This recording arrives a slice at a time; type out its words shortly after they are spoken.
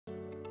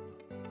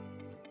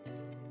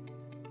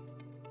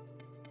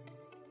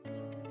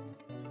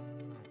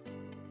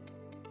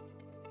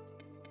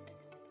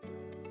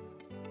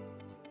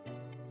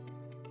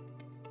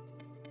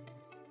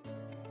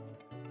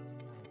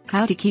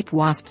How to keep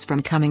wasps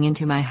from coming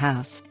into my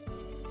house.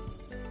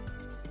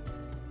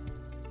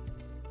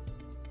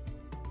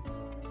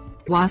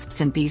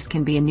 Wasps and bees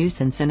can be a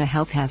nuisance and a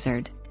health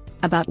hazard.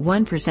 About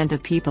 1%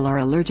 of people are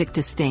allergic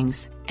to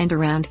stings, and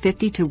around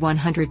 50 to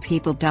 100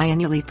 people die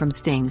annually from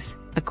stings,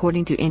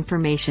 according to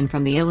information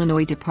from the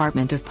Illinois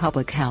Department of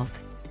Public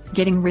Health.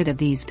 Getting rid of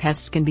these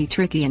pests can be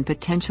tricky and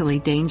potentially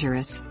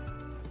dangerous.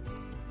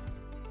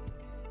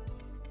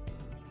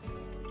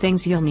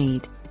 Things you'll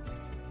need: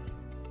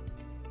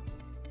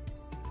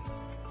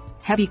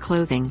 heavy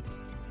clothing,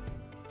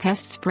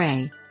 pest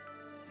spray,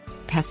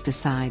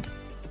 pesticide,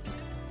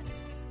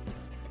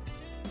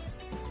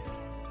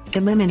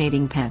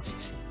 eliminating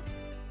pests.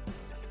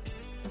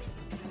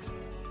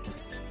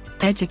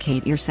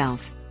 Educate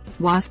yourself.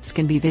 Wasps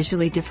can be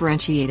visually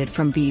differentiated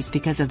from bees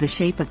because of the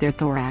shape of their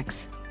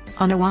thorax.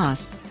 On a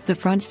wasp, the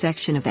front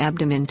section of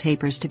abdomen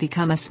tapers to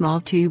become a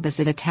small tube as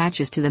it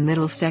attaches to the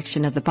middle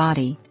section of the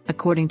body,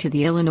 according to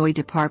the Illinois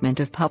Department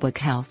of Public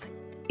Health.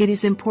 It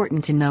is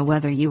important to know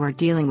whether you are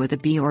dealing with a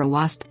bee or a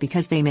wasp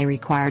because they may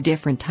require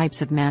different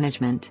types of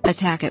management.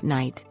 Attack at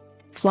night.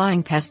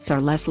 Flying pests are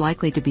less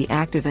likely to be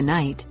active at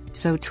night,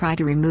 so try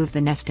to remove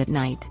the nest at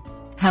night.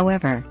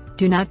 However,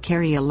 do not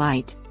carry a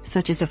light,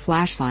 such as a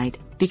flashlight,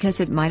 because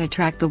it might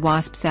attract the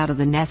wasps out of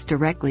the nest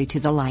directly to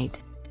the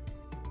light.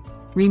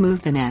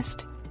 Remove the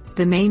nest.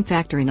 The main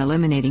factor in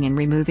eliminating and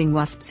removing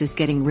wasps is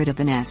getting rid of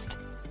the nest.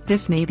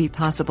 This may be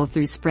possible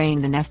through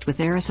spraying the nest with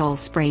aerosol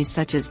sprays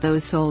such as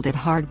those sold at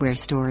hardware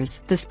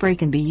stores. The spray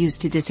can be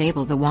used to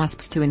disable the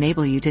wasps to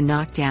enable you to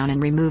knock down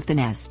and remove the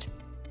nest.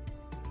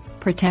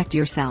 Protect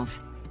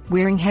yourself.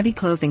 Wearing heavy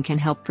clothing can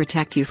help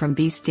protect you from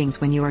bee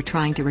stings when you are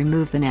trying to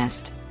remove the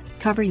nest.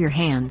 Cover your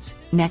hands,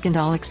 neck and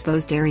all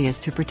exposed areas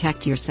to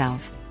protect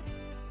yourself.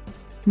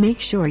 Make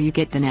sure you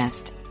get the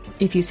nest.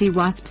 If you see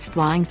wasps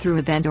flying through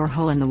a vent or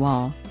hole in the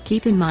wall,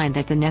 keep in mind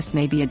that the nest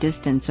may be a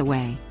distance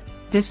away.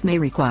 This may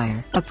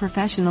require a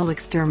professional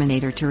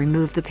exterminator to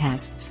remove the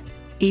pests.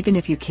 Even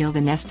if you kill the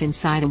nest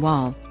inside a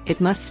wall,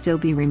 it must still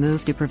be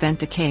removed to prevent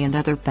decay and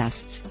other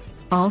pests.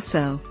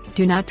 Also,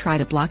 do not try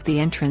to block the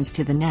entrance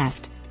to the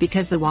nest,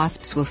 because the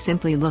wasps will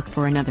simply look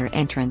for another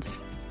entrance.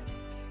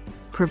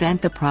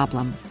 Prevent the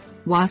problem.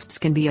 Wasps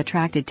can be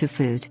attracted to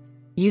food.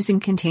 Using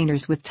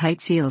containers with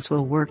tight seals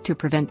will work to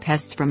prevent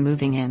pests from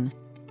moving in.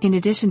 In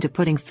addition to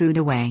putting food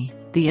away,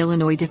 the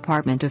Illinois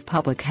Department of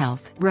Public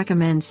Health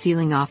recommends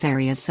sealing off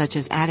areas such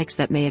as attics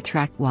that may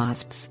attract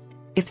wasps.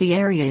 If the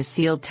area is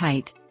sealed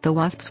tight, the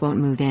wasps won't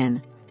move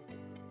in.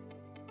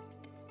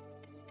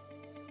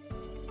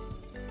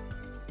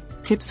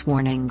 Tips: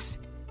 warnings.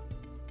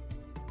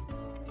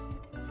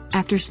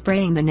 After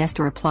spraying the nest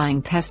or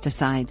applying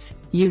pesticides,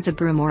 use a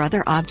broom or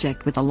other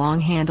object with a long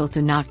handle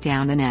to knock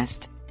down the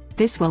nest.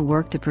 This will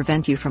work to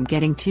prevent you from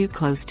getting too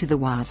close to the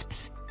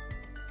wasps.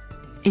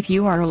 If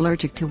you are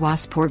allergic to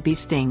wasp or bee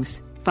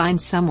stings,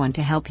 find someone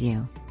to help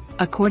you.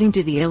 According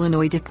to the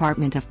Illinois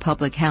Department of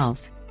Public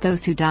Health,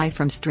 those who die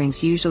from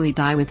stings usually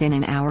die within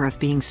an hour of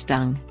being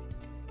stung.